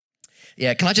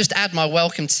Yeah, can I just add my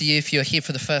welcome to you if you're here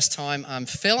for the first time? I'm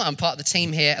Phil, I'm part of the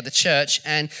team here at the church,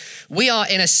 and we are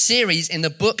in a series in the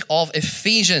book of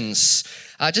Ephesians.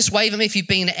 Just wave at me if you've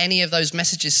been at any of those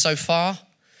messages so far.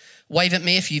 Wave at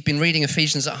me if you've been reading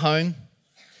Ephesians at home.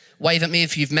 Wave at me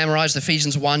if you've memorized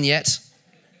Ephesians 1 yet.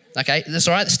 Okay, that's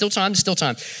all right, there's still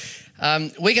time.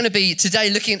 We're going to be today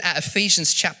looking at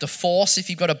Ephesians chapter 4. So if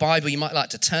you've got a Bible, you might like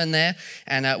to turn there,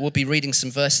 and we'll be reading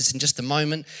some verses in just a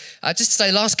moment. Just to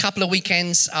say, last couple of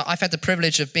weekends, I've had the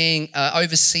privilege of being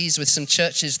overseas with some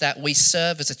churches that we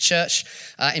serve as a church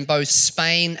in both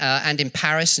Spain and in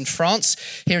Paris in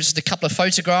France. Here's just a couple of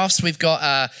photographs. We've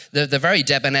got the very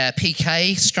debonair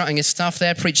PK strutting his stuff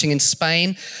there, preaching in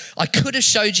Spain. I could have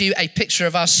showed you a picture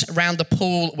of us around the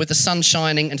pool with the sun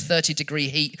shining and 30-degree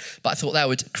heat, but I thought that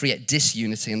would create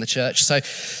disunity in the church. So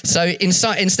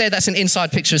instead, that's an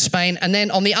inside picture of Spain. And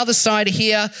then on the other side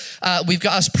here, we've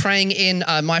got us praying in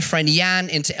my friend Jan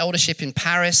into eldership in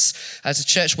Paris as a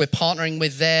church we're partnering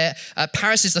with there.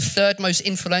 Paris is the third most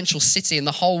influential city in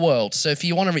the whole world. So if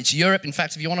you want to reach Europe, in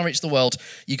fact, if you want to reach the world,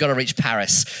 you've got to reach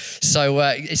Paris. So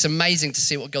it's amazing to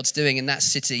see what God's doing in that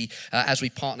city as we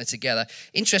partner together.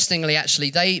 Interestingly, actually,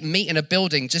 they meet in a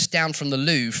building just down from the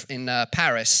Louvre in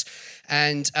Paris.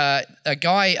 And a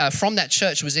guy from that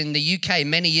church was in the UK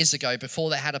many years ago before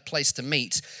they had a place to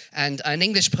meet. And an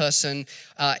English person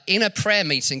in a prayer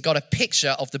meeting got a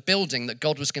picture of the building that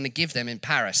God was going to give them in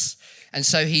Paris. And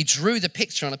so he drew the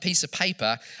picture on a piece of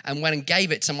paper and went and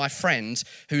gave it to my friend,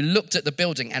 who looked at the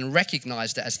building and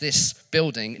recognized it as this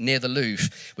building near the Louvre,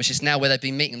 which is now where they've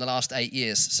been meeting the last 8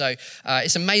 years. So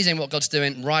it's amazing what God's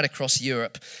doing right across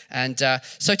Europe. And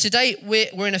so today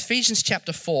we're in Ephesians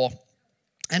chapter 4.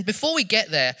 And before we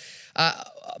get there,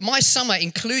 my summer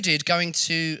included going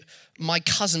to my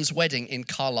cousin's wedding in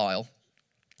Carlisle.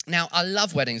 Now, I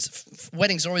love weddings.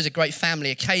 Weddings are always a great family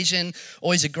occasion,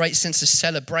 always a great sense of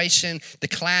celebration. The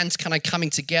clans kind of coming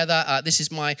together. This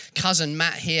is my cousin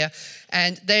Matt here.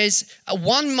 And there's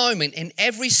one moment in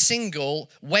every single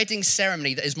wedding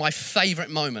ceremony that is my favorite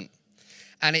moment.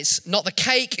 And it's not the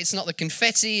cake, it's not the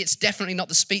confetti, it's definitely not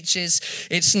the speeches,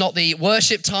 it's not the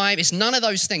worship time, it's none of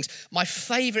those things. My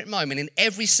favorite moment in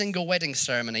every single wedding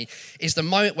ceremony is the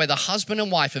moment where the husband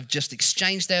and wife have just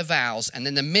exchanged their vows, and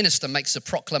then the minister makes a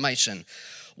proclamation.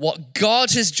 What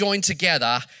God has joined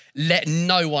together, let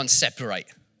no one separate.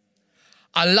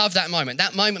 I love that moment.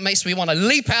 That moment makes me want to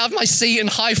leap out of my seat and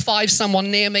high five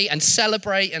someone near me and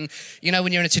celebrate. And you know,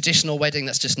 when you're in a traditional wedding,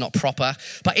 that's just not proper.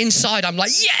 But inside, I'm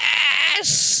like,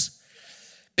 yes!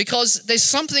 Because there's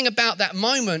something about that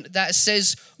moment that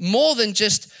says more than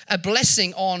just a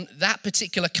blessing on that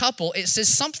particular couple. It says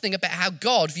something about how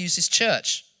God views his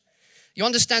church. You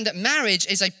understand that marriage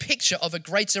is a picture of a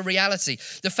greater reality.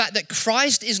 The fact that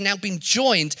Christ is now being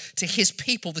joined to his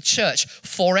people, the church,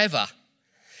 forever.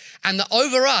 And that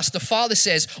over us, the Father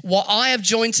says, what I have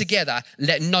joined together,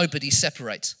 let nobody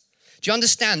separate. Do you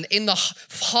understand? In the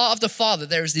heart of the Father,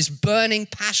 there is this burning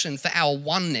passion for our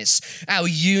oneness, our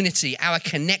unity, our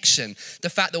connection. The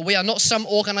fact that we are not some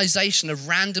organization of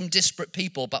random disparate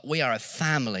people, but we are a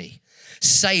family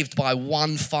saved by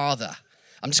one Father.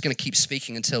 I'm just going to keep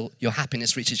speaking until your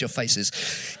happiness reaches your faces.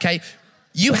 Okay?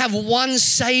 You have one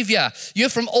Savior. You're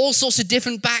from all sorts of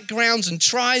different backgrounds and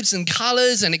tribes and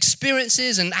colors and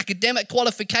experiences and academic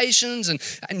qualifications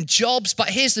and jobs. But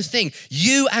here's the thing.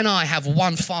 You and I have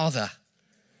one Father.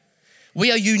 We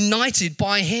are united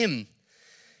by him.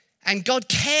 And God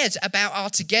cares about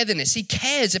our togetherness. He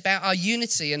cares about our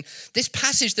unity. And this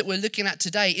passage that we're looking at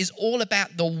today is all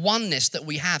about the oneness that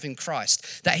we have in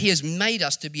Christ, that he has made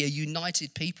us to be a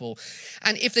united people.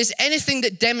 And if there's anything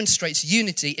that demonstrates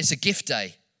unity, it's a gift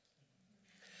day.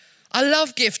 I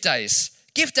love gift days.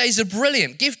 Gift days are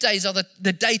brilliant. Gift days are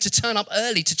the day to turn up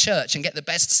early to church and get the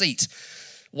best seat.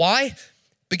 Why?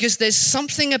 Because there's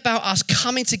something about us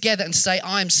coming together and say,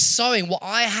 I'm sowing what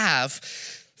I have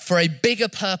for a bigger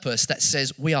purpose that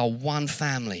says we are one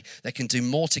family that can do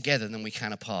more together than we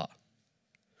can apart.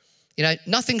 You know,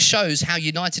 nothing shows how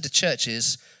united a church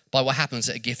is by what happens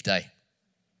at a gift day.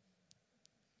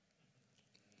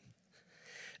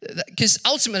 Because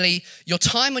ultimately, your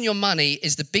time and your money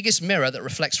is the biggest mirror that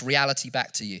reflects reality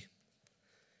back to you.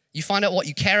 You find out what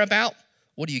you care about,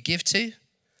 what do you give to,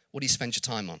 what do you spend your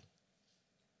time on?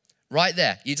 Right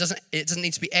there. It doesn't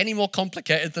need to be any more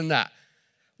complicated than that.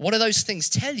 What do those things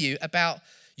tell you about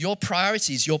your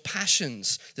priorities, your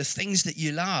passions, the things that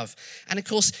you love? And of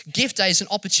course, gift day is an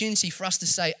opportunity for us to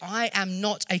say, I am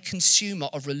not a consumer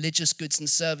of religious goods and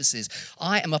services.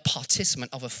 I am a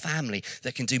participant of a family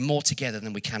that can do more together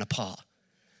than we can apart.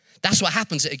 That's what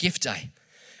happens at a gift day.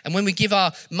 And when we give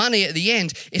our money at the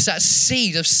end, it's that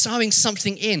seed of sowing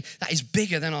something in that is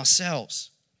bigger than ourselves.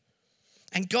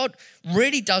 And God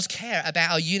really does care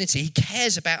about our unity. He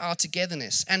cares about our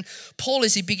togetherness. And Paul,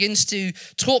 as he begins to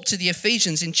talk to the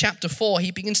Ephesians in chapter 4,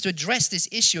 he begins to address this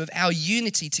issue of our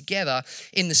unity together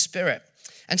in the Spirit.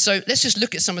 And so let's just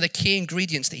look at some of the key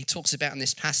ingredients that he talks about in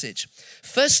this passage.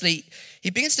 Firstly, he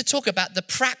begins to talk about the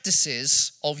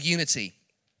practices of unity.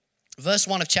 Verse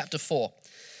 1 of chapter 4.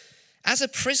 As a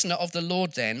prisoner of the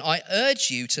Lord, then, I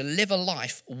urge you to live a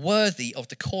life worthy of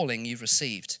the calling you've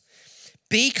received.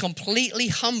 Be completely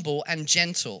humble and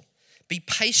gentle. Be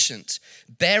patient,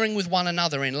 bearing with one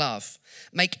another in love.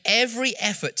 Make every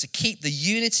effort to keep the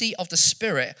unity of the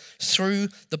Spirit through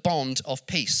the bond of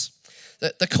peace.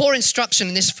 The core instruction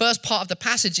in this first part of the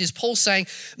passage is Paul saying,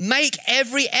 make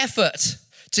every effort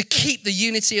to keep the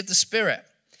unity of the Spirit.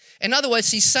 In other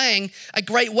words, he's saying a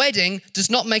great wedding does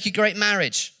not make a great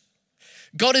marriage.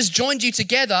 God has joined you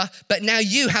together, but now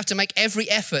you have to make every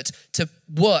effort to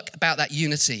work about that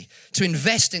unity, to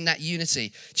invest in that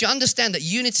unity. Do you understand that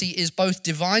unity is both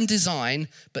divine design,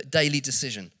 but daily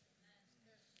decision?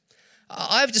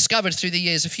 I've discovered through the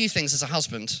years a few things as a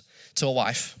husband to a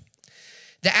wife.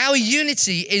 That our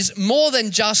unity is more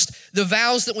than just the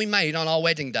vows that we made on our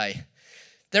wedding day.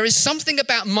 There is something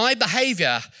about my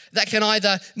behavior that can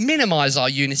either minimize our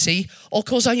unity or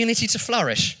cause our unity to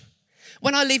flourish.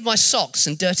 When I leave my socks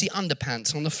and dirty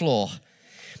underpants on the floor,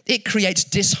 it creates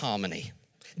disharmony,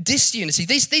 disunity.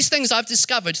 These things I've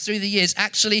discovered through the years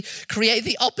actually create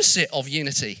the opposite of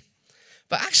unity.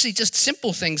 But actually just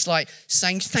simple things like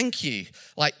saying thank you,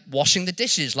 like washing the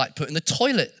dishes, like putting the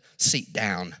toilet seat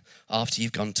down after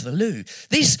you've gone to the loo.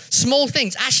 These small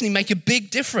things actually make a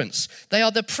big difference. They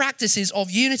are the practices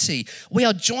of unity. We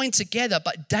are joined together,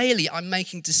 but daily I'm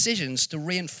making decisions to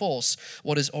reinforce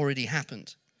what has already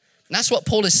happened. And that's what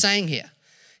Paul is saying here.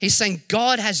 He's saying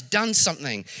God has done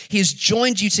something. He has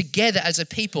joined you together as a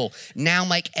people. Now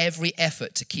make every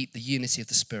effort to keep the unity of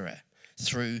the Spirit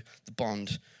through the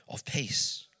bond of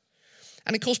peace.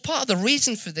 And of course, part of the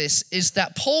reason for this is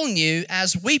that Paul knew,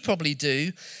 as we probably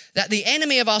do, that the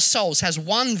enemy of our souls has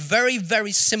one very,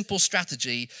 very simple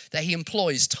strategy that he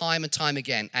employs time and time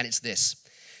again, and it's this: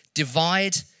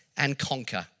 divide and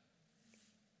conquer.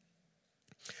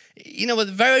 You know, a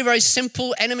very, very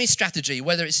simple enemy strategy,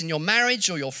 whether it's in your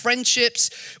marriage or your friendships,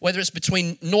 whether it's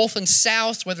between north and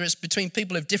south, whether it's between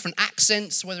people of different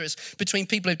accents, whether it's between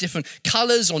people of different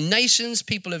colors or nations,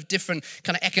 people of different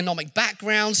kind of economic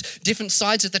backgrounds, different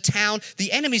sides of the town.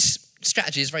 The enemy's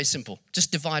strategy is very simple.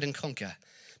 Just divide and conquer,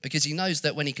 because he knows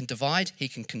that when he can divide, he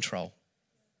can control.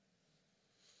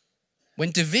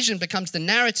 When division becomes the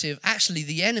narrative, actually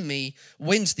the enemy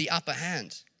wins the upper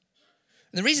hand.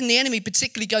 The reason the enemy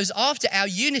particularly goes after our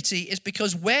unity is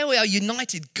because where we are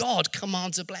united, God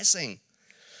commands a blessing.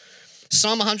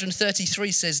 Psalm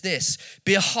 133 says this: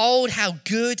 "Behold how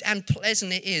good and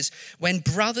pleasant it is when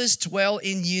brothers dwell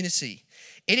in unity.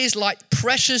 It is like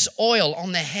precious oil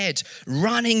on the head,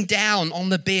 running down on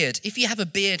the beard." If you have a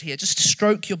beard here, just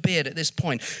stroke your beard at this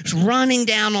point. It's running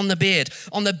down on the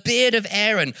beard of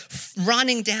Aaron,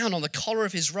 running down on the collar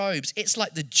of his robes. It's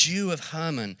like the dew of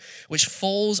Hermon, which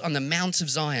falls on the Mount of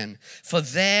Zion. For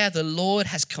there the Lord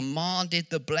has commanded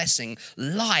the blessing,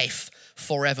 life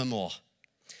forevermore.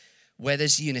 Where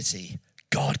there's unity,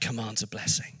 God commands a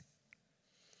blessing.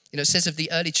 You know, it says of the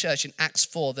early church in Acts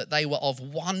 4 that they were of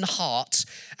one heart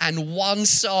and one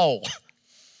soul.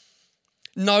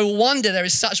 No wonder there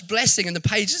is such blessing in the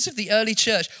pages of the early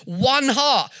church. One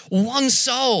heart, one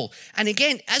soul. And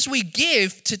again, as we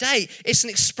give today, it's an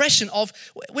expression of,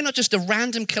 we're not just a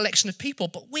random collection of people,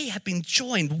 but we have been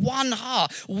joined, one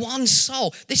heart, one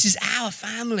soul. This is our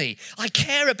family. I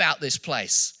care about this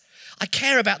place. I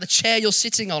care about the chair you're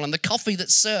sitting on and the coffee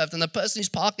that's served and the person who's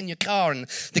parking your car and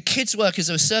the kids workers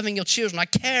who are serving your children. I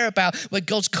care about where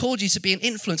God's called you to be an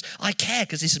influence. I care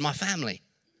because this is my family.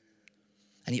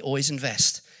 And you always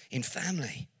invest in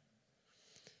family.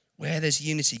 Where there's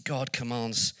unity, God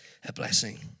commands a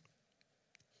blessing.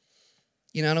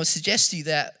 You know, and I would suggest to you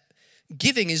that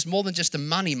giving is more than just a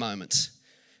money moment.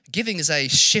 Giving is a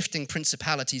shifting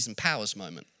principalities and powers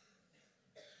moment.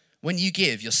 When you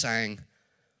give, you're saying,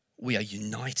 we are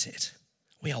united.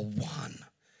 We are one.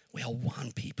 We are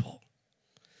one people.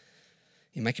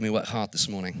 You're making me work hard this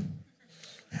morning.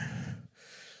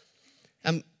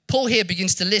 Paul here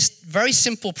begins to list very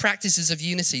simple practices of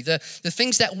unity, the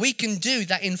things that we can do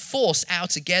that enforce our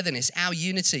togetherness, our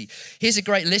unity. Here's a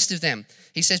great list of them.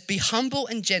 He says, be humble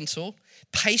and gentle,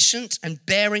 patient and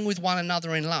bearing with one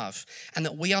another in love, and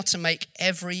that we are to make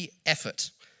every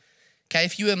effort. Okay,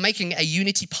 if you were making a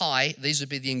unity pie, these would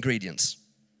be the ingredients.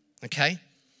 Okay?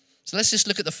 So let's just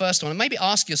look at the first one and maybe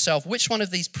ask yourself, which one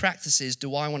of these practices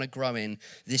do I want to grow in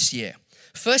this year?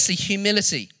 Firstly,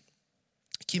 humility.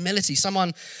 Humility.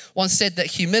 Someone once said that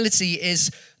humility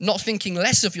is not thinking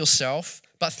less of yourself,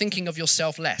 but thinking of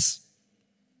yourself less.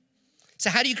 So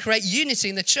how do you create unity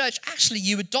in the church? Actually,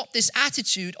 you adopt this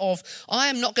attitude of, I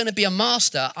am not going to be a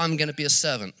master, I'm going to be a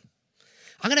servant.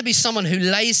 I'm going to be someone who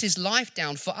lays his life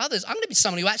down for others. I'm going to be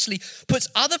someone who actually puts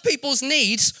other people's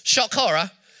needs, shock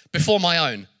horror, before my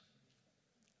own.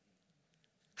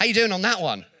 How you doing on that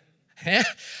one? Yeah?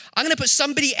 I'm going to put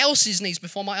somebody else's needs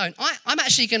before my own. I'm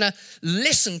actually going to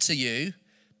listen to you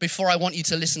before I want you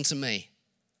to listen to me.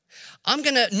 I'm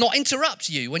going to not interrupt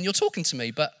you when you're talking to me,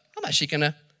 but I'm actually going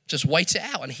to just wait it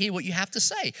out and hear what you have to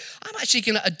say. I'm actually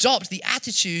going to adopt the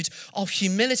attitude of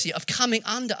humility, of coming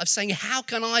under, of saying, how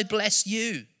can I bless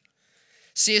you?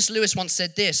 C.S. Lewis once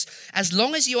said this, as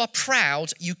long as you are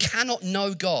proud, you cannot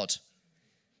know God.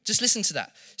 Just listen to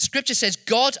that. Scripture says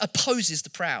God opposes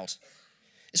the proud.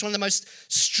 It's one of the most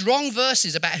strong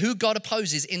verses about who God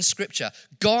opposes in Scripture.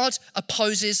 God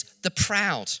opposes the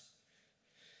proud.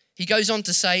 He goes on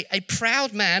to say, a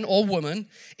proud man or woman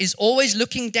is always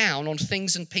looking down on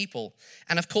things and people.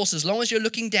 And of course, as long as you're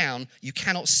looking down, you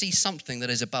cannot see something that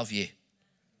is above you.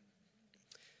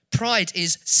 Pride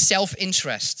is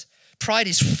self-interest. Pride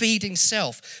is feeding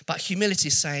self. But humility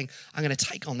is saying, I'm going to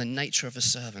take on the nature of a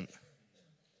servant.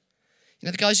 You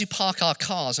know, the guys who park our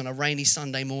cars on a rainy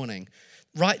Sunday morning,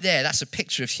 right there, that's a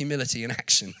picture of humility in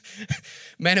action.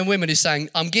 Men and women who are saying,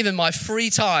 I'm giving my free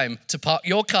time to park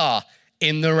your car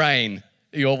in the rain.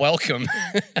 You're welcome.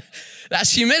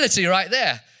 That's humility right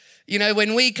there. You know,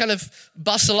 when we kind of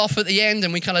bustle off at the end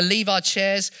and we kind of leave our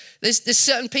chairs, there's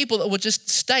certain people that will just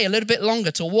stay a little bit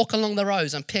longer to walk along the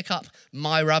roads and pick up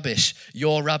my rubbish,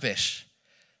 your rubbish.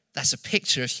 That's a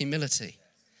picture of humility.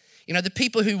 You know, the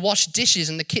people who wash dishes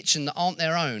in the kitchen that aren't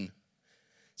their own,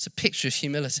 it's a picture of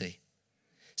humility.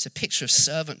 It's a picture of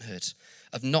servanthood,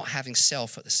 of not having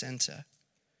self at the center.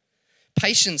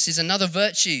 Patience is another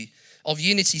virtue of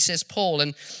unity, says Paul.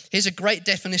 And here's a great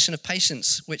definition of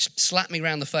patience, which slapped me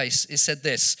around the face. It said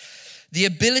this, the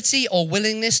ability or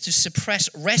willingness to suppress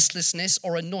restlessness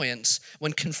or annoyance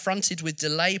when confronted with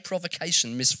delay,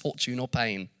 provocation, misfortune, or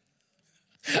pain.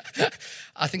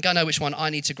 I think I know which one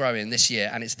I need to grow in this year,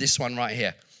 and it's this one right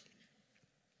here.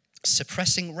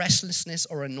 Suppressing restlessness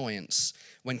or annoyance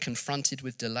when confronted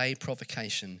with delay,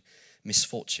 provocation,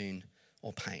 misfortune,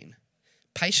 or pain.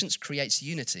 Patience creates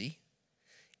unity.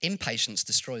 Impatience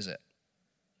destroys it.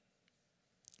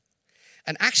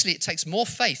 And actually, it takes more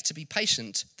faith to be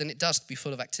patient than it does to be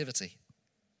full of activity.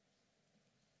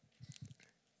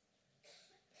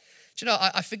 Do you know,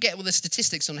 I forget all the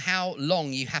statistics on how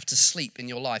long you have to sleep in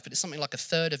your life, but it's something like a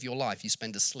third of your life you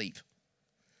spend asleep.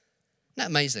 Isn't that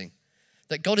amazing?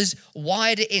 That God has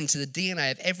wired it into the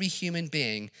DNA of every human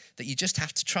being that you just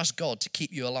have to trust God to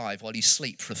keep you alive while you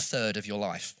sleep for a third of your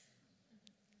life.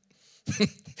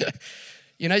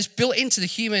 You know, it's built into the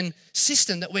human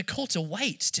system that we're called to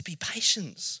wait, to be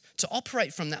patient, to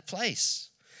operate from that place.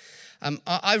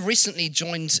 I recently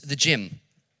joined the gym,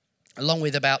 along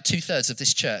with about 2/3 of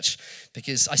this church,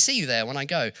 because I see you there when I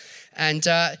go. And,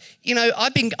 you know,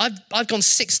 I've gone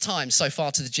 6 times so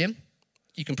far to the gym.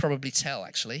 You can probably tell,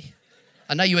 actually.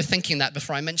 I know you were thinking that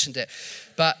before I mentioned it.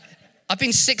 But I've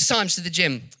been 6 times to the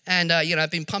gym. And, you know, I've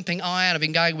been pumping iron. I've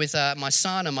been going with my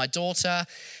son and my daughter.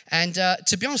 And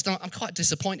to be honest, I'm quite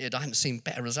disappointed I haven't seen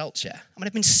better results yet. I mean,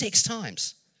 I've been 6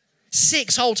 times.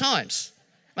 6 whole times.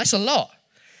 That's a lot.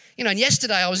 You know, and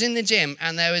yesterday I was in the gym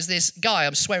and there was this guy,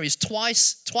 I swear he's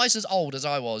twice as old as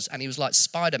I was, and he was like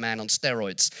Spider-Man on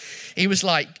steroids. He was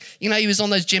like, you know, he was on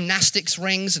those gymnastics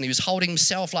rings and he was holding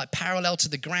himself like parallel to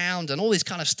the ground and all this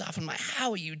kind of stuff. I'm like,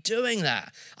 how are you doing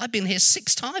that? I've been here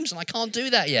 6 times and I can't do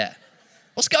that yet.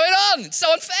 What's going on? It's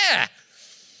so unfair.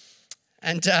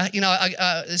 And, you know,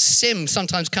 Sim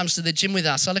sometimes comes to the gym with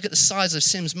us. I look at the size of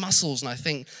Sim's muscles and I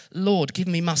think, Lord, give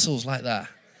me muscles like that.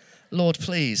 Lord,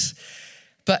 please.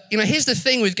 But, you know, here's the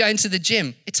thing with going to the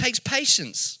gym. It takes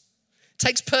patience. It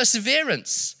takes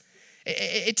perseverance.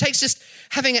 It takes just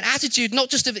having an attitude,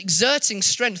 not just of exerting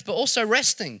strength, but also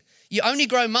resting. You only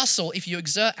grow muscle if you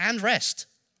exert and rest.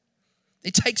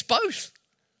 It takes both.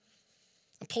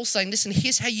 And Paul's saying, listen,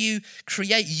 here's how you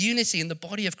create unity in the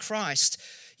body of Christ.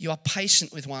 You are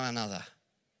patient with one another.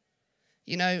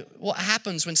 You know, what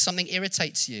happens when something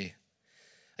irritates you?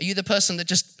 Are you the person that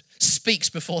just speaks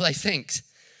before they think?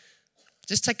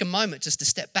 Just take a moment just to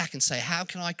step back and say, how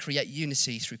can I create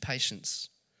unity through patience?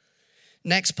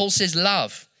 Next, Paul says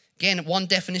love. Again, one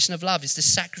definition of love is to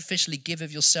sacrificially give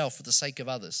of yourself for the sake of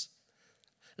others.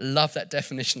 Love that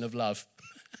definition of love.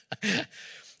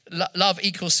 Love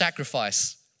equals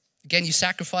sacrifice. Again, you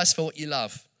sacrifice for what you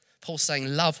love. Paul's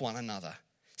saying love one another.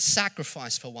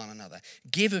 Sacrifice for one another.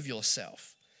 Give of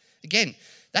yourself. Again,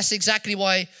 that's exactly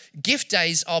why gift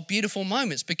days are beautiful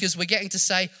moments, because we're getting to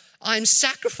say, I'm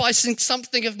sacrificing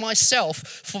something of myself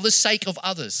for the sake of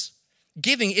others.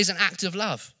 Giving is an act of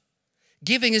love.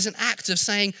 Giving is an act of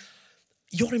saying,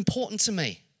 you're important to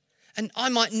me. And I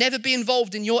might never be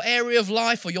involved in your area of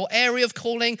life or your area of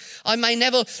calling. I may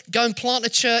never go and plant a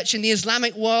church in the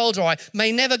Islamic world, or I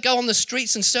may never go on the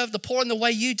streets and serve the poor in the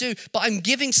way you do, but I'm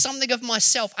giving something of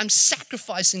myself. I'm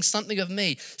sacrificing something of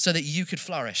me so that you could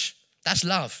flourish. That's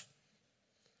love.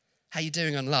 How are you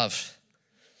doing on love?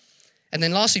 And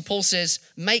then lastly, Paul says,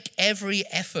 make every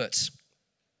effort.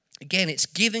 Again, it's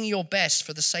giving your best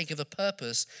for the sake of a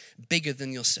purpose bigger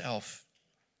than yourself.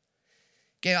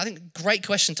 Again, I think a great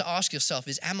question to ask yourself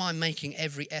is, am I making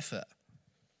every effort?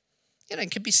 You know, it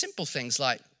could be simple things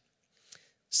like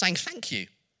saying thank you.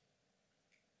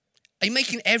 Are you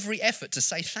making every effort to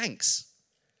say thanks?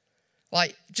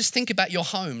 Like, just think about your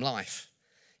home life.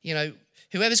 You know,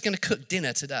 whoever's going to cook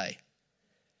dinner today,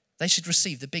 they should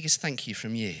receive the biggest thank you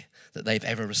from you that they've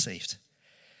ever received.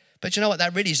 But you know what?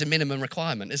 That really is a minimum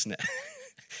requirement, isn't it?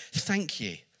 Thank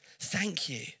you. Thank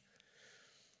you.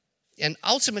 And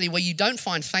ultimately, where you don't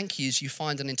find thank yous, you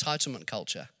find an entitlement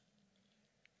culture.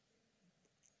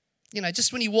 You know,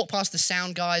 just when you walk past the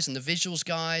sound guys and the visuals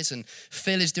guys, and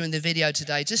Phil is doing the video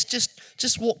today,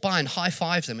 just walk by and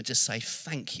high-five them and just say,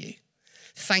 thank you.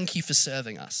 Thank you for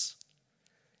serving us.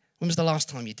 When was the last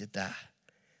time you did that?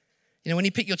 You know, when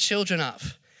you pick your children up,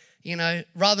 you know,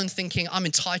 rather than thinking, I'm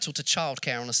entitled to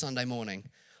childcare on a Sunday morning,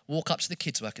 walk up to the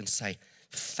kids' work and say,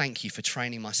 thank you for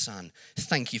training my son.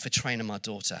 Thank you for training my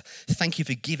daughter. Thank you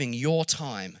for giving your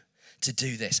time to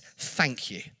do this. Thank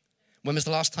you. When was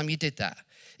the last time you did that?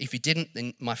 If you didn't,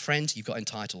 then my friend, you've got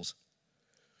entitled.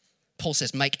 Paul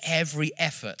says, make every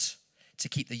effort to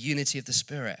keep the unity of the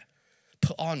Spirit.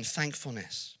 Put on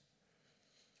thankfulness.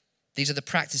 These are the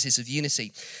practices of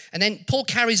unity. And then Paul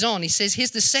carries on. He says,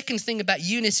 here's the second thing about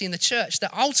unity in the church,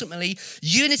 that ultimately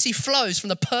unity flows from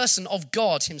the person of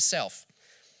God himself.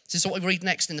 This is what we read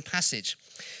next in the passage.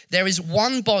 There is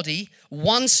one body,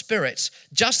 one Spirit,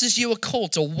 just as you were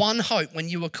called to one hope when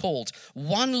you were called.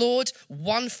 One Lord,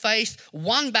 one faith,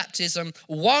 one baptism,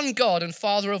 one God and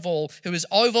Father of all, who is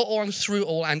over all and through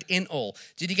all and in all.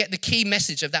 Did you get the key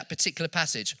message of that particular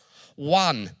passage?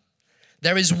 One.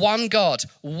 There is one God,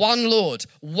 one Lord,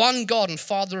 one God and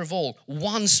Father of all,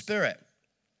 one Spirit.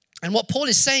 And what Paul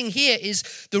is saying here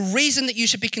is the reason that you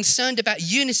should be concerned about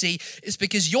unity is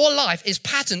because your life is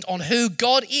patterned on who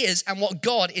God is and what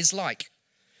God is like.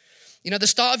 You know, the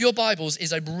start of your Bibles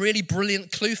is a really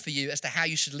brilliant clue for you as to how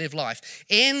you should live life.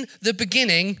 In the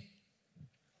beginning,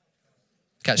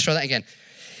 okay, let's try that again.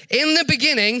 In the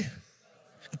beginning,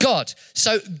 God.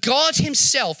 So God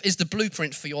himself is the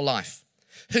blueprint for your life.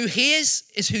 Who he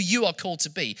is who you are called to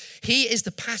be. He is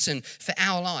the pattern for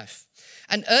our life.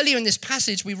 And earlier in this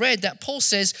passage, we read that Paul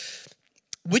says,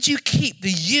 would you keep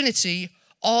the unity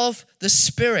of the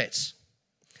Spirit?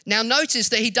 Now notice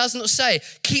that he does not say,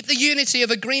 keep the unity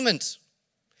of agreement.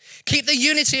 Keep the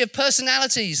unity of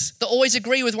personalities that always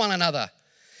agree with one another.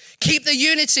 Keep the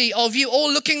unity of you all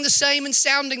looking the same and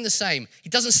sounding the same. He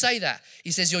doesn't say that.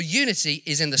 He says your unity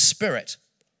is in the Spirit.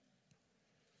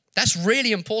 That's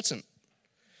really important.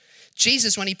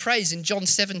 Jesus, when he prays in John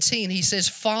 17, he says,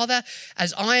 Father,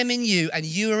 as I am in you and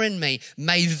you are in me,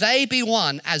 may they be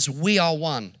one as we are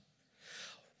one.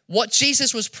 What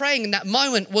Jesus was praying in that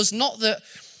moment was not that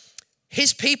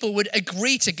his people would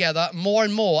agree together more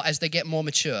and more as they get more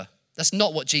mature. That's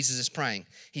not what Jesus is praying.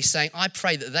 He's saying, I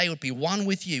pray that they would be one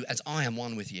with you as I am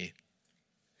one with you.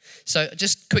 So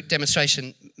just quick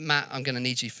demonstration. Matt, I'm going to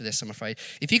need you for this, I'm afraid.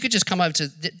 If you could just come over to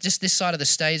just this side of the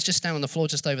stage, just stand on the floor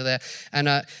just over there. And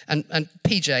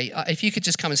PJ, if you could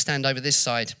just come and stand over this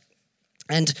side.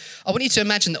 And I want you to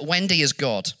imagine that Wendy is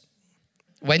God.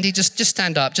 Wendy, just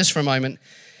stand up just for a moment.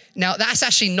 Now, that's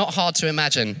actually not hard to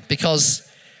imagine because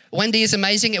Wendy is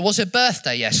amazing. It was her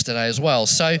birthday yesterday as well.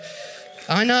 So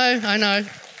I know.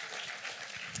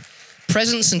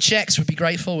 Presents and checks would be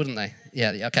grateful, wouldn't they?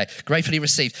 Yeah, okay. Gratefully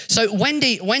received. So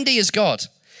Wendy is God.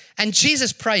 And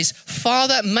Jesus prays,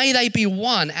 Father, may they be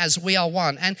one as we are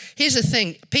one. And here's the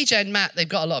thing, PJ and Matt, they've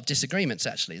got a lot of disagreements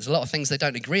actually. There's a lot of things they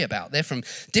don't agree about. They're from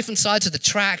different sides of the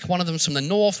track. One of them's from the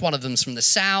north, one of them's from the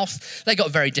south. They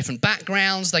got very different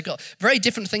backgrounds. They got very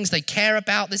different things they care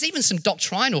about. There's even some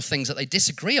doctrinal things that they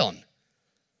disagree on.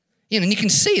 You know, and you can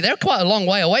see they're quite a long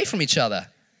way away from each other.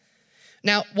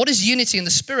 Now, what does unity in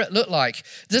the Spirit look like?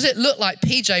 Does it look like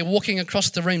PJ walking across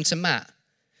the room to Matt?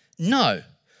 No.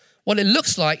 What it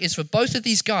looks like is for both of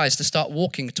these guys to start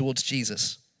walking towards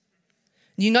Jesus.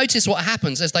 You notice what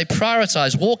happens as they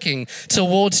prioritize walking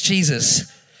towards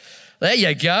Jesus. There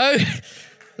you go.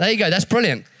 There you go. That's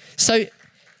brilliant. So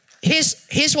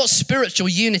here's what spiritual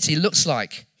unity looks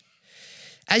like.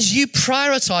 As you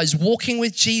prioritize walking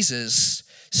with Jesus,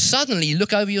 suddenly you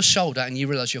look over your shoulder and you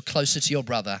realize you're closer to your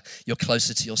brother, you're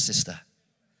closer to your sister.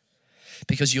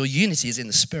 Because your unity is in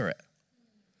the Spirit.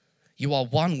 You are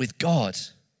one with God.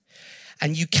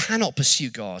 And you cannot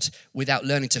pursue God without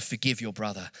learning to forgive your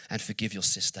brother and forgive your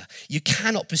sister. You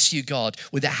cannot pursue God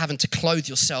without having to clothe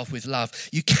yourself with love.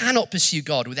 You cannot pursue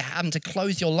God without having to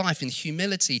clothe your life in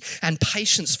humility and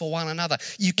patience for one another.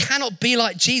 You cannot be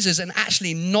like Jesus and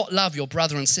actually not love your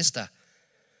brother and sister.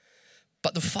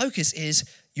 But the focus is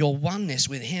your oneness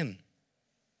with Him.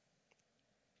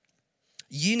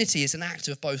 Unity is an act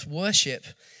of both worship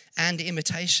and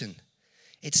imitation.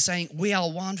 It's saying we are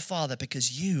one, Father,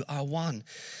 because you are one.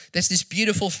 There's this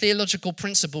beautiful theological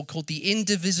principle called the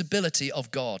indivisibility of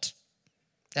God.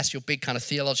 That's your big kind of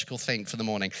theological thing for the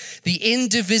morning. The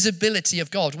indivisibility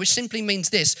of God, which simply means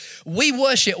this. We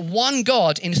worship one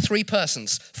God in three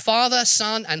persons, Father,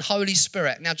 Son, and Holy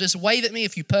Spirit. Now just wave at me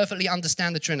if you perfectly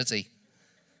understand the Trinity.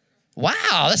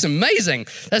 Wow, that's amazing.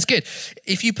 That's good.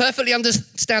 If you perfectly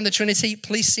understand the Trinity,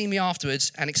 please see me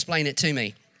afterwards and explain it to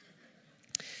me.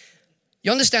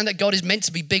 You understand that God is meant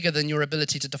to be bigger than your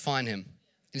ability to define Him.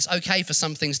 It's okay for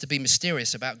some things to be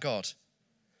mysterious about God.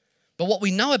 But what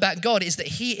we know about God is that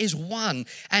He is one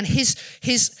and He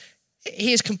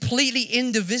is completely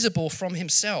indivisible from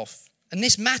Himself. And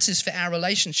this matters for our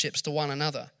relationships to one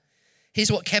another.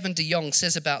 Here's what Kevin DeYoung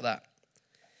says about that.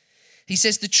 He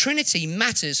says, the Trinity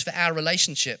matters for our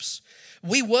relationships.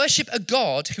 We worship a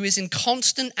God who is in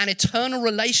constant and eternal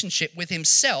relationship with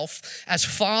Himself as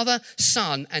Father,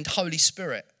 Son, and Holy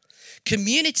Spirit.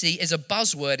 Community is a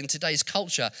buzzword in today's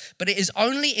culture, but it is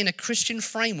only in a Christian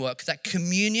framework that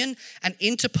communion and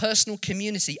interpersonal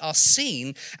community are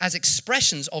seen as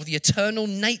expressions of the eternal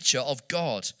nature of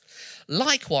God.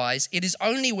 Likewise, it is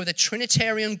only with a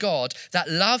Trinitarian God that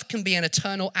love can be an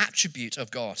eternal attribute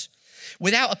of God.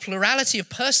 Without a plurality of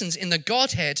persons in the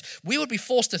Godhead, we would be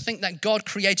forced to think that God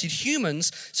created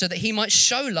humans so that He might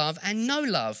show love and know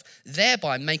love,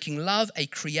 thereby making love a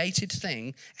created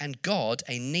thing and God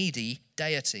a needy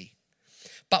deity.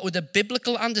 But with a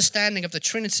biblical understanding of the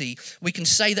Trinity, we can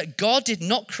say that God did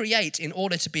not create in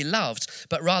order to be loved,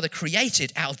 but rather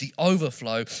created out of the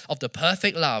overflow of the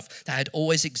perfect love that had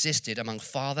always existed among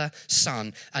Father,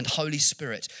 Son, and Holy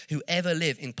Spirit, who ever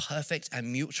live in perfect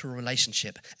and mutual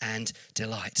relationship and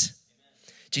delight.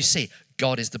 Do you see?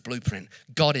 God is the blueprint.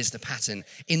 God is the pattern.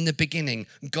 In the beginning,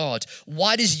 God.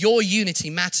 Why does your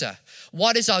unity matter?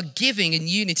 Why does our giving and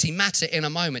unity matter in a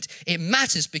moment? It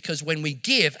matters because when we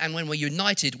give and when we're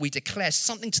united, we declare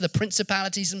something to the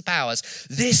principalities and powers.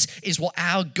 This is what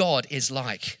our God is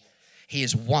like. He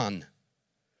is one.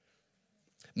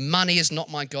 Money is not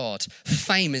my God.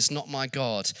 Fame is not my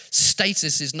God.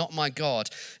 Status is not my God.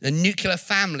 The nuclear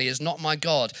family is not my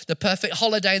God. The perfect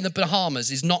holiday in the Bahamas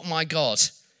is not my God.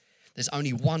 There's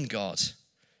only one God,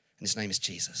 and His name is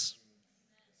Jesus.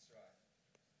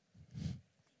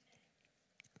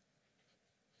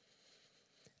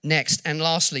 Next, and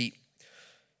lastly,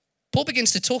 Paul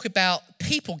begins to talk about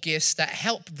people gifts that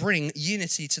help bring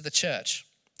unity to the church.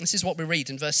 This is what we read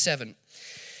in verse 7.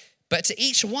 But to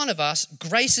each one of us,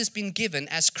 grace has been given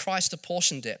as Christ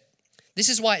apportioned it. This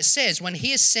is why it says, when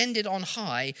He ascended on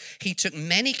high, He took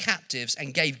many captives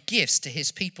and gave gifts to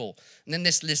His people. And then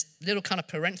this little kind of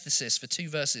parenthesis for 2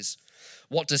 verses.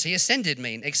 What does He ascended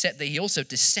mean? Except that He also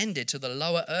descended to the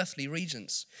lower earthly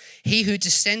regions. He who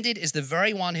descended is the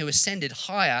very one who ascended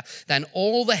higher than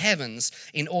all the heavens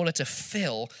in order to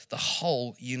fill the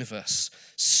whole universe.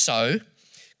 So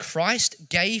Christ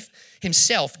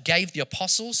Himself gave the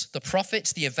apostles, the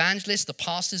prophets, the evangelists, the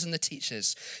pastors, and the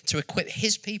teachers to equip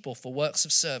His people for works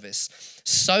of service,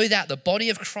 so that the body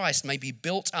of Christ may be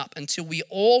built up until we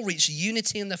all reach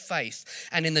unity in the faith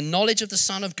and in the knowledge of the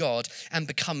Son of God and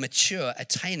become mature,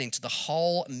 attaining to the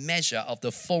whole measure of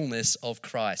the fullness of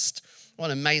Christ.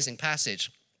 What an amazing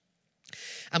passage.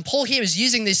 And Paul here is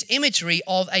using this imagery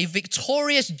of a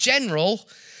victorious general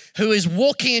who is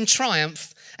walking in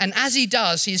triumph. And as he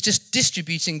does, he is just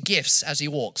distributing gifts as he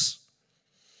walks.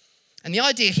 And the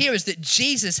idea here is that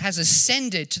Jesus has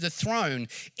ascended to the throne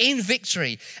in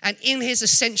victory. And in His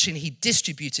ascension, He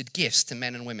distributed gifts to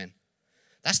men and women.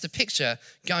 That's the picture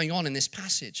going on in this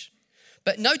passage.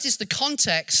 But notice the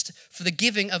context for the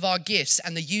giving of our gifts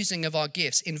and the using of our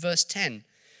gifts in verse 10.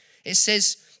 It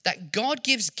says that God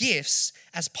gives gifts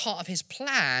as part of His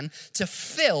plan to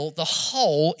fill the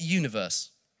whole universe.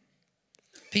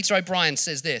 Peter O'Brien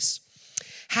says this: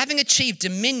 having achieved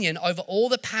dominion over all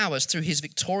the powers through his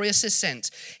victorious ascent,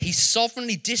 he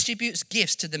sovereignly distributes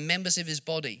gifts to the members of his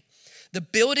body. The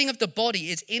building of the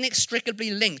body is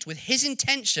inextricably linked with his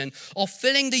intention of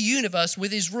filling the universe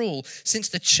with his rule, since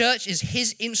the church is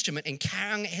his instrument in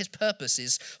carrying out his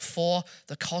purposes for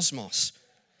the cosmos.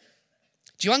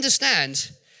 Do you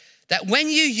understand that when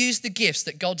you use the gifts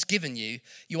that God's given you,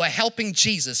 you are helping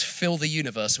Jesus fill the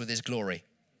universe with his glory?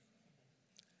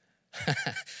 Isn't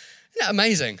that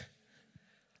amazing?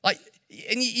 Like,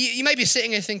 and you may be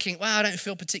sitting here thinking, well, I don't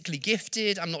feel particularly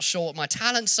gifted. I'm not sure what my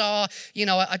talents are. You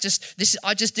know, I just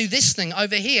do this thing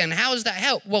over here. And how does that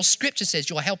help? Well, Scripture says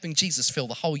you're helping Jesus fill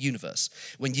the whole universe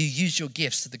when you use your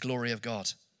gifts to the glory of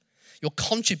God. You're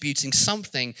contributing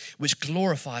something which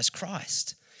glorifies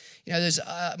Christ. You know, it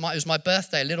was my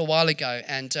birthday a little while ago,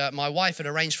 and my wife had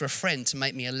arranged for a friend to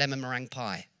make me a lemon meringue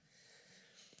pie.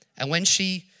 And when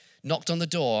she knocked on the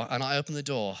door and I opened the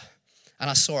door, and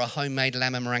I saw a homemade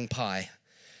lemon meringue pie,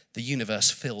 the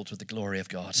universe filled with the glory of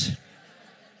God.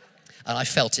 And I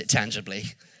felt it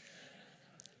tangibly.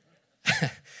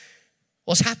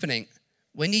 What's happening?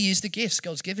 When you use the gifts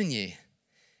God's given you,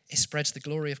 it spreads the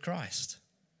glory of Christ.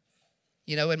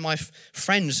 You know, when my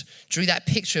friends drew that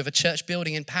picture of a church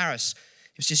building in Paris,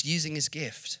 he was just using his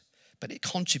gift, but it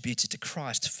contributed to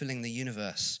Christ filling the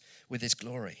universe with his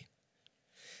glory.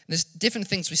 There's different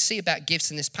things we see about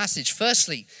gifts in this passage.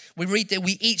 Firstly, we read that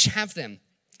we each have them.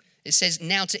 It says,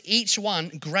 now to each one,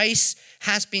 grace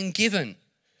has been given.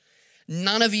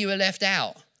 None of you are left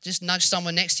out. Just nudge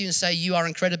someone next to you and say, you are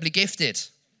incredibly gifted.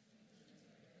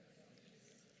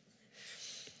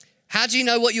 How do you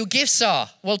know what your gifts are?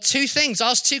 Well, two things.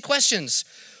 Ask two questions.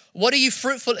 What are you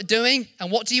fruitful at doing, and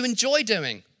what do you enjoy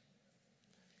doing?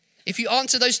 If you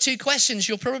answer those two questions,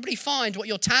 you'll probably find what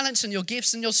your talents and your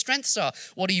gifts and your strengths are.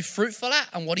 What are you fruitful at,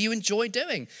 and what do you enjoy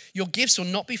doing? Your gifts will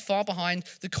not be far behind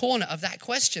the corner of that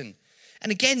question.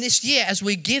 And again, this year, as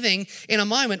we're giving in a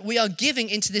moment, we are giving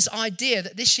into this idea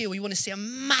that this year we want to see a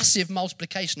massive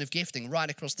multiplication of gifting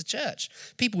right across the church.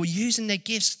 People are using their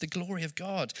gifts to the glory of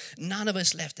God. None of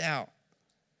us left out.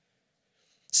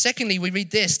 Secondly, we read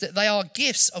this, that they are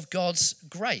gifts of God's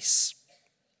grace.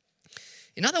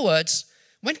 In other words,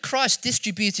 when Christ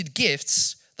distributed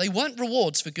gifts, they weren't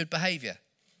rewards for good behavior.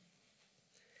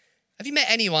 Have you met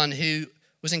anyone who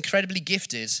was incredibly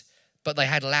gifted, but they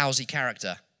had lousy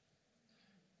character?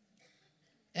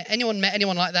 Anyone met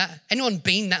anyone like that? Anyone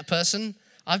been that person?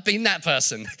 I've been that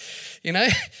person, you know?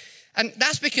 And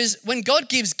that's because when God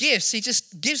gives gifts, he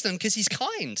just gives them because he's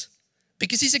kind,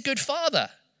 because he's a good father.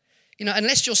 You know,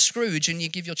 unless you're Scrooge and you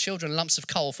give your children lumps of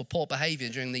coal for poor behavior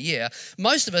during the year,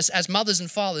 most of us as mothers and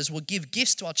fathers will give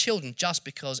gifts to our children just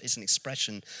because it's an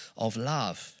expression of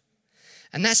love.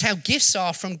 And that's how gifts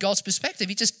are from God's perspective.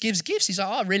 He just gives gifts. He's like,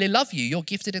 oh, I really love you. You're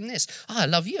gifted in this. Oh, I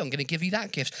love you. I'm going to give you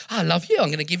that gift. Oh, I love you. I'm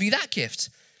going to give you that gift.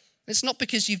 It's not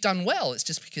because you've done well. It's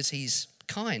just because he's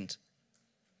kind.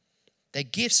 They're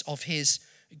gifts of his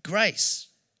grace.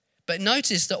 But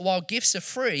notice that while gifts are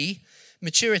free,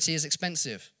 maturity is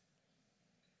expensive.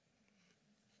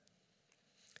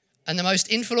 And the most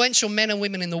influential men and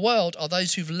women in the world are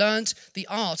those who've learned the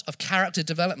art of character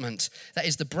development. That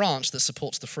is the branch that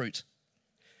supports the fruit.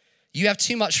 You have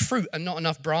too much fruit and not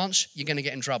enough branch, you're going to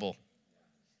get in trouble.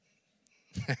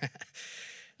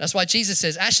 That's why Jesus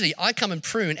says, actually, I come and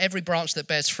prune every branch that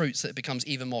bears fruit so that it becomes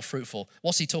even more fruitful.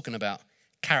 What's he talking about?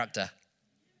 Character.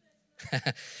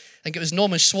 I think it was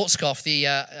Norman Schwarzkopf, the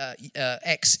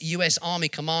ex-US Army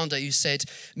commander, who said,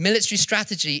 military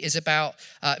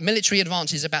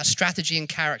advance is about strategy and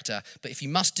character, but if you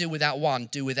must do without one,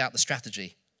 do without the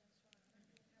strategy.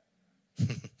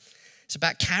 It's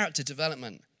about character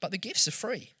development, but the gifts are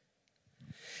free.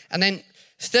 And then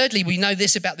thirdly, we know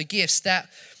this about the gifts, that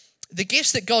the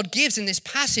gifts that God gives in this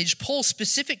passage, Paul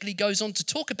specifically goes on to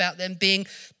talk about them being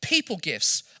people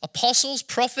gifts, apostles,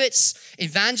 prophets,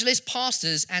 evangelists,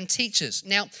 pastors, and teachers.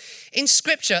 Now, in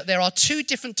Scripture, there are two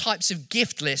different types of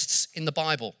gift lists in the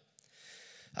Bible.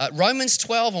 Romans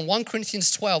 12 and 1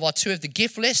 Corinthians 12 are two of the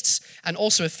gift lists, and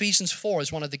also Ephesians 4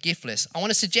 is one of the gift lists. I want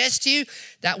to suggest to you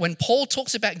that when Paul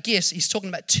talks about gifts, he's talking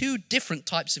about two different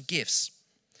types of gifts.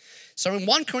 So in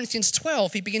 1 Corinthians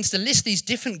 12, he begins to list these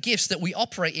different gifts that we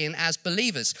operate in as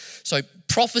believers. So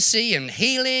prophecy and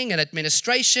healing and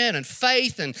administration and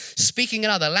faith and speaking in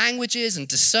other languages and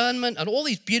discernment and all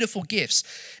these beautiful gifts.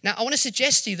 Now, I want to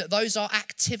suggest to you that those are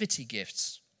activity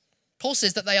gifts. Paul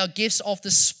says that they are gifts of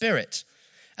the Spirit.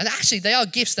 And actually, they are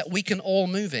gifts that we can all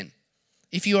move in.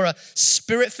 If you're a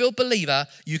Spirit-filled believer,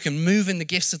 you can move in the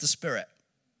gifts of the Spirit.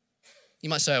 You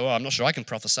might say, well, I'm not sure I can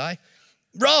prophesy.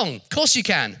 Wrong. Of course you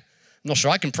can. I'm not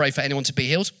sure I can pray for anyone to be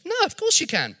healed. No, of course you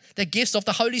can. They're gifts of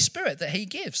the Holy Spirit that he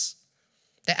gives.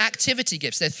 They're activity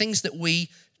gifts. They're things that we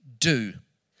do.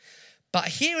 But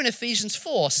here in Ephesians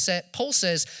 4, Paul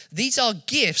says, these are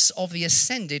gifts of the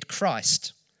ascended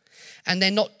Christ. And they're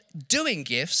not doing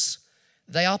gifts,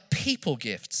 they are people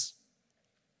gifts.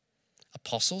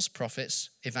 Apostles, prophets,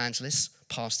 evangelists,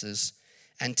 pastors,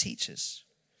 and teachers.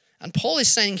 And Paul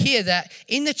is saying here that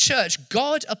in the church,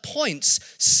 God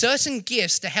appoints certain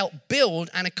gifts to help build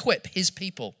and equip his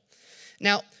people.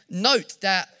 Now, note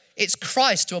that it's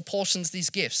Christ who apportions these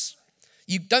gifts.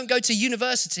 You don't go to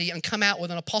university and come out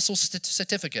with an apostle's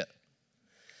certificate.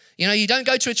 You know, you don't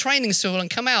go to a training school and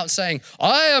come out saying,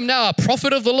 I am now a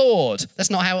prophet of the Lord. That's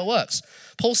not how it works.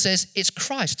 Paul says it's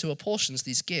Christ who apportions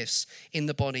these gifts in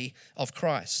the body of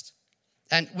Christ.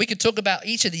 And we could talk about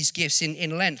each of these gifts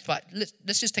in length, but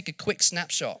let's just take a quick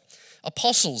snapshot.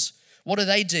 Apostles, what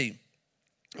do?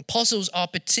 Apostles are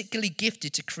particularly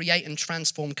gifted to create and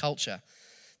transform culture.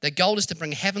 Their goal is to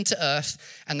bring heaven to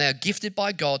earth, and they are gifted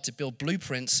by God to build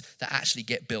blueprints that actually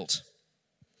get built.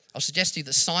 I'll suggest to you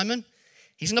that Simon,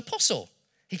 he's an apostle.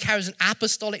 He carries an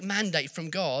apostolic mandate from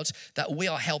God that we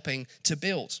are helping to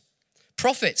build.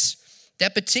 Prophets,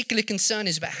 their particular concern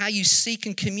is about how you seek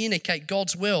and communicate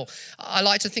God's will. I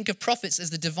like to think of prophets as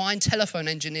the divine telephone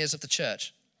engineers of the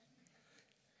church.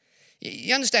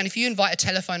 You understand, if you invite a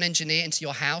telephone engineer into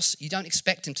your house, you don't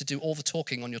expect him to do all the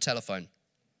talking on your telephone.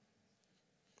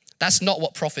 That's not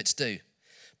what prophets do.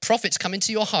 Prophets come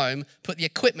into your home, put the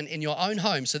equipment in your own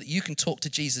home so that you can talk to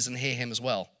Jesus and hear him as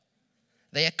well.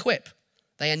 They equip,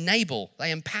 they enable,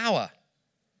 they empower.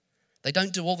 They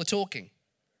don't do all the talking.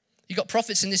 You've got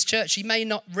prophets in this church, you may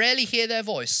not rarely hear their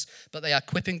voice, but they are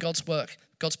equipping God's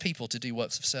people to do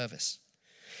works of service.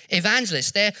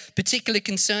 Evangelists, their particular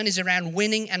concern is around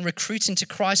winning and recruiting to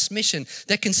Christ's mission.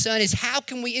 Their concern is how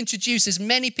can we introduce as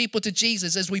many people to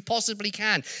Jesus as we possibly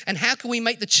can? And how can we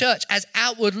make the church as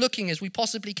outward looking as we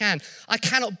possibly can? I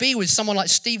cannot be with someone like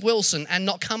Steve Wilson and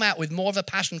not come out with more of a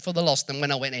passion for the lost than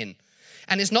when I went in.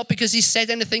 And it's not because he's said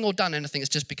anything or done anything, it's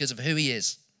just because of who he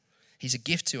is. He's a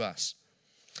gift to us.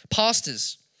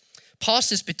 Pastors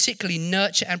particularly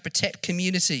nurture and protect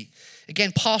community.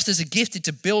 Again, pastors are gifted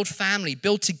to build family,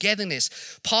 build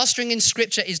togetherness. Pastoring in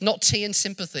Scripture is not tea and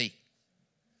sympathy.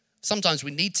 Sometimes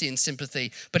we need tea and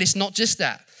sympathy, but it's not just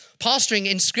that. Pastoring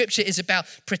in Scripture is about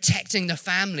protecting the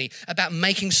family, about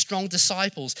making strong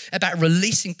disciples, about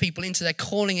releasing people into their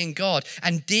calling in God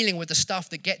and dealing with the stuff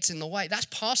that gets in the way. That's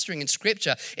pastoring in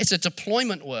Scripture. It's a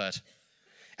deployment word.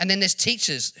 And then there's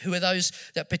teachers who are those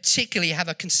that particularly have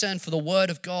a concern for the word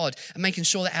of God and making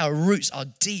sure that our roots are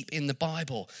deep in the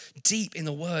Bible, deep in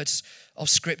the words of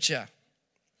Scripture.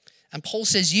 And Paul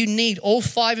says you need all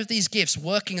 5 of these gifts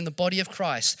working in the body of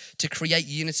Christ to create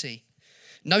unity.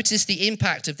 Notice the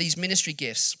impact of these ministry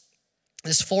gifts.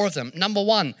 There's 4 of them. Number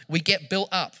 1, we get built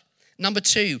up. Number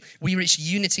 2, we reach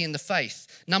unity in the faith.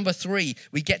 Number 3,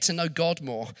 we get to know God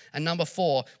more. And number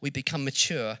 4, we become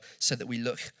mature so that we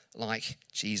look like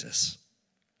Jesus.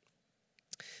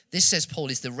 This, says Paul,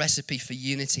 is the recipe for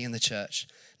unity in the church.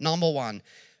 Number 1,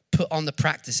 put on the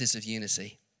practices of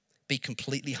unity. Be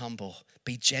completely humble,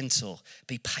 be gentle,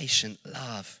 be patient,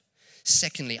 love.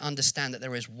 Secondly, understand that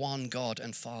there is one God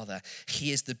and Father.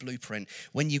 He is the blueprint.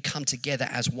 When you come together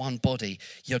as one body,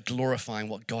 you're glorifying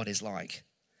what God is like.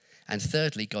 And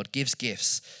thirdly, God gives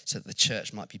gifts so that the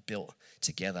church might be built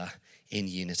together in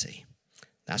unity.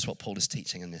 That's what Paul is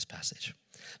teaching in this passage.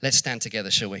 Let's stand together,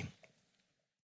 shall we?